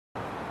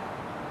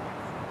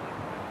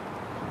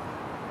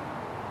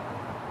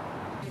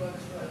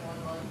books for like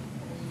 1 month,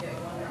 and then you get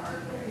one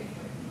art break,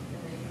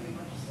 and then you do a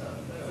bunch of stuff.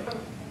 But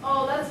like,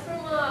 oh, that's from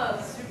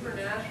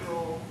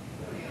Supernatural.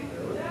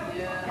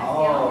 Yeah.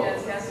 Oh. Yeah,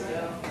 it's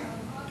Castleton.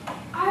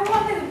 I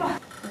wanted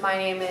to. My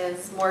name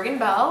is Morgan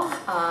Bell.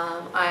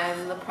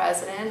 I'm the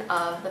president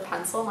of the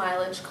Pencil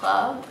Mileage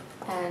Club,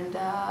 and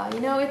you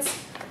know,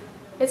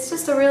 it's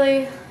just a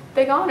really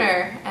big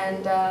honor,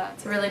 and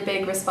it's a really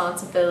big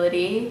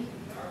responsibility,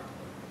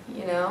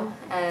 you know,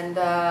 and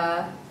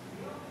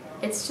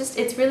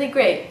it's really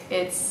great.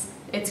 It's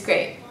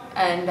great,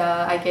 and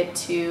I get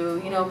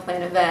to, you know,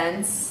 plan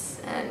events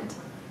and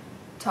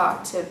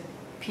talk to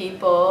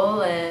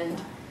people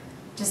and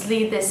just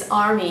lead this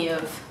army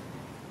of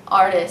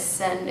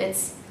artists, and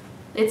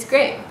it's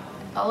great.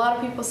 A lot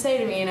of people say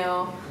to me, you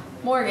know,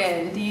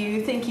 Morgan, do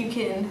you think you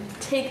can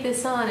take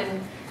this on?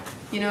 And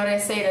you know what I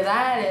say to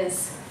that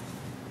is,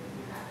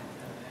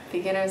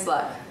 beginner's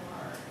luck.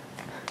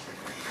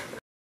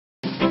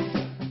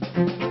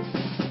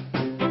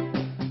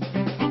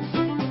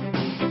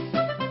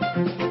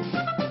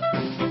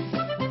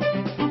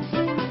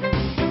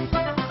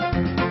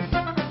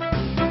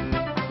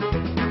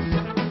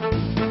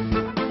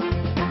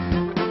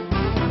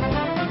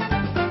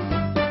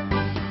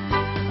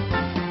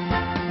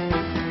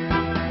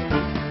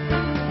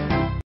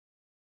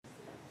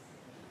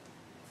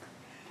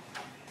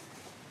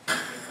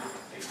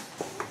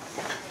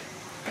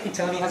 Hey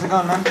Tony, how's it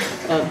going, man?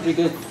 Pretty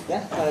good.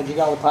 Yeah? Did you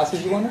got all the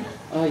classes you wanted?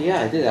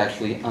 Yeah, I did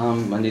actually.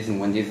 Mondays and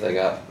Wednesdays I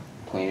got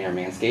plein air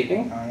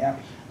manscaping. Oh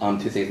yeah.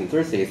 Tuesdays and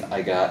Thursdays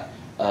I got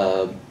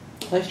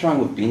life drawing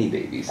with Beanie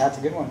Babies. That's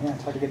a good one, yeah,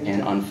 it's hard to get into.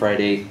 And on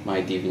Friday,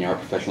 my DeviantArt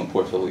professional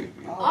portfolio.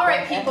 Oh, All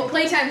right, people,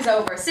 playtime's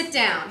over. Sit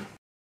down.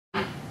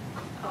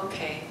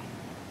 Okay.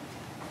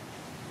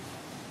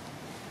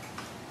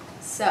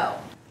 So,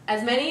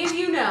 as many of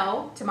you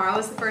know, tomorrow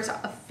is the first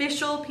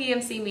official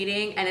PMC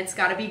meeting, and it's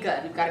got to be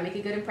good. We've got to make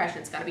a good impression.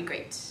 It's got to be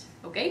great.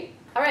 Okay?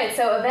 All right,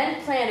 so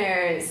event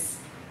planners.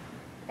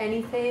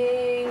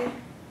 Anything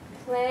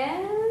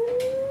planned?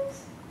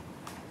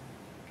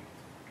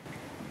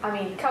 I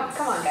mean, come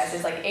on, guys.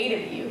 There's like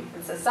 8 of you.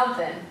 This is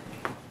something.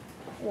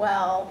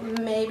 Well,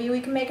 maybe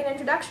we can make an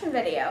introduction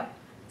video.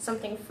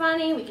 Something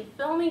funny, we could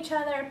film each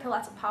other, put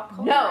lots of pop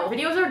culture. No,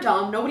 videos are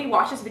dumb. Nobody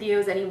watches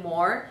videos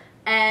anymore.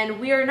 And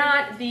we are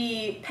not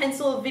the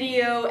pencil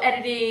video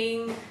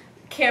editing,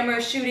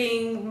 camera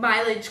shooting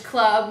mileage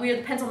club. We are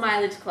the pencil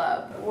mileage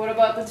club. What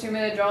about the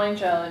 2-minute drawing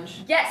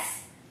challenge?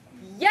 Yes!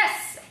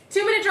 Yes!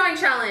 2-minute drawing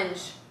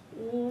challenge.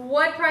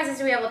 What prizes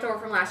do we have left over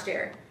from last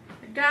year?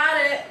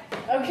 Got it!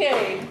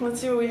 Okay,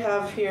 let's see what we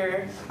have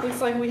here.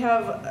 Looks like we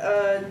have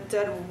a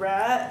dead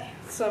rat,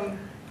 some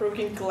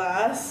broken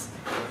glass,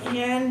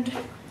 and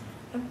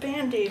a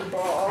Band-Aid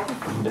ball.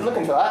 Been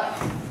looking for that.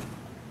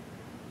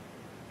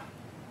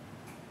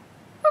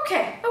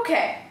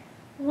 Okay.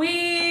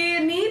 We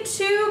need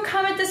to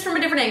come at this from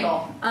a different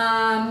angle.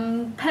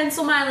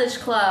 Pencil mileage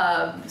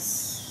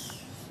clubs.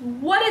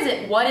 What is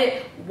it?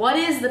 What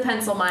is the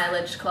pencil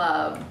mileage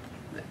club?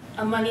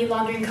 A money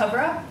laundering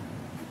cover-up?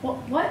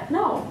 What?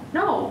 No,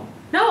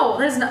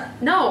 there's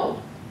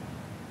no.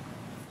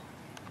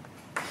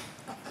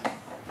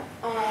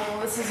 Oh,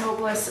 this is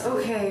hopeless.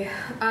 Okay.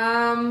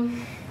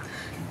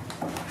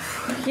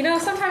 You know,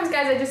 sometimes,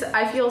 guys,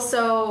 I feel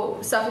so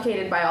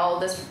suffocated by all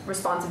this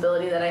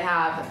responsibility that I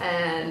have,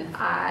 and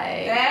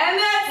And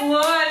that's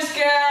lunch,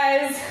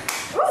 guys!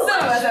 Ooh, Some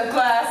of us have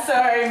class.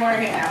 Sorry,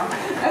 Morgan now.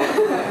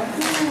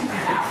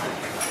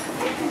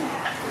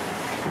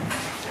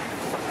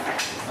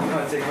 I'm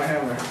gonna take my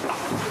hammer.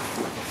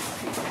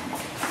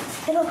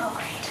 It'll go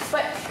great.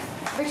 But,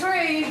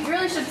 Victoria, you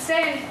really should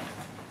stay.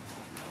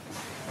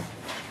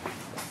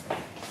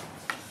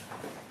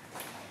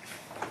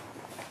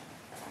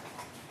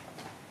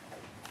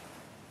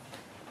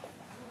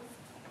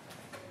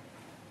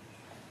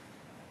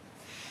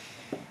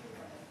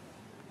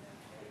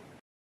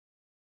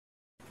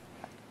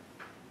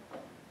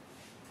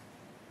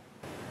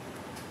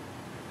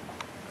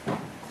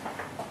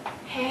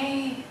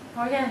 Hey,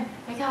 Morgan,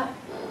 wake up.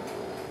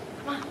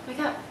 Come on, wake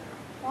up.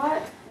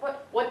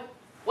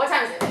 What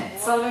time is it?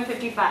 It's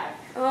 11:55.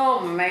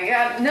 Oh my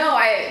god, no,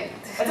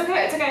 It's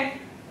okay.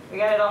 We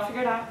got it all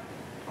figured out.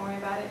 Don't worry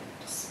about it.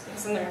 Just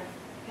it's in there.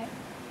 Okay?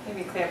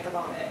 Maybe clear up the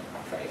vomit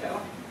before you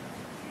go.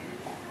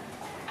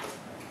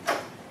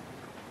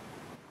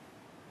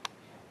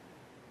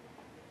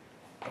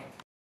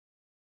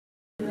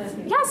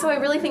 Yeah, so I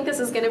really think this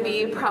is gonna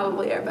be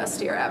probably our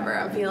best year ever.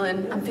 I'm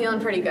feeling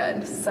pretty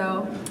good.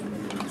 So,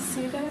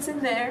 see you guys in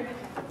there.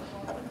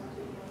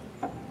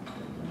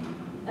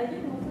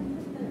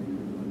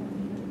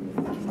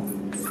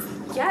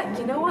 Yeah,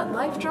 you know what?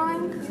 Life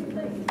drawing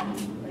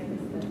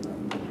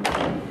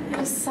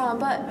is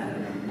but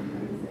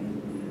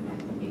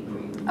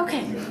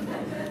okay,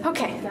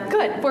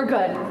 good. We're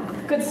good.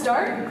 Good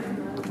start.